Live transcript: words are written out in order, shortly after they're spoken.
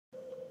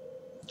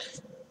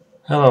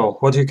Hello,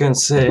 what you can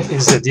see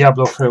is the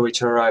Diablo 3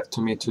 which arrived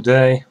to me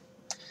today.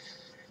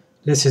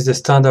 This is the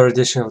standard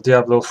edition of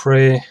Diablo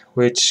 3,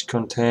 which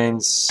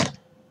contains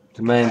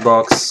the main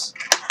box,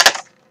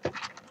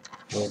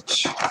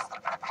 which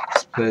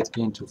split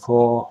into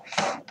 4.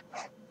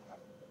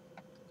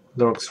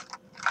 Looks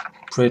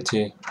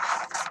pretty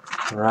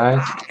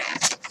right.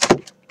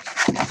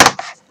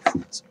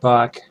 It's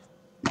back,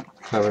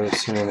 probably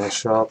seen in a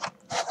shop.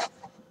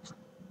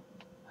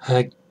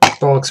 A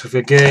box with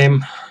a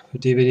game, a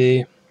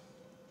DVD.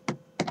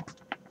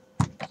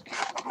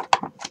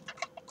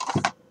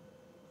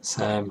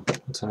 Same,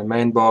 what's on the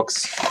main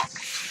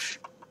box.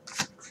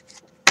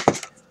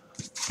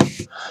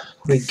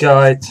 Quick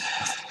guide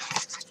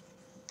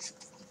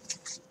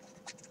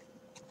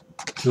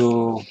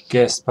to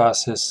guest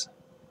passes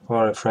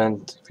for a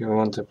friend if you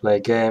want to play a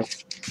game,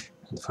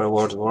 and for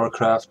World of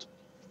Warcraft.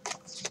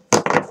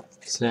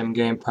 Same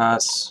game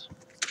pass,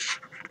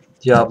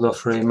 Diablo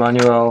 3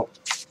 manual,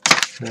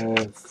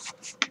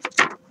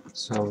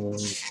 some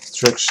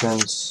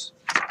instructions,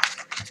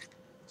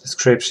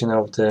 description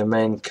of the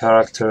main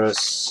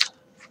characters,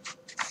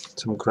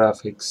 some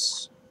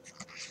graphics,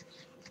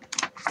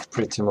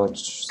 pretty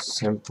much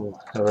simple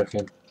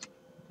everything.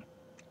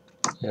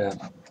 Yeah,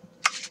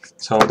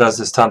 so that's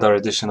the standard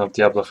edition of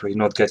Diablo 3,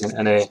 not getting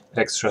any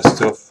extra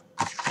stuff,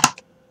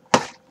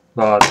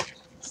 but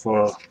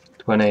for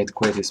 28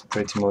 quid is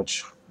pretty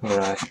much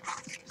alright.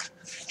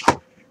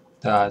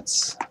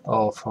 That's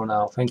all for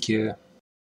now, thank you.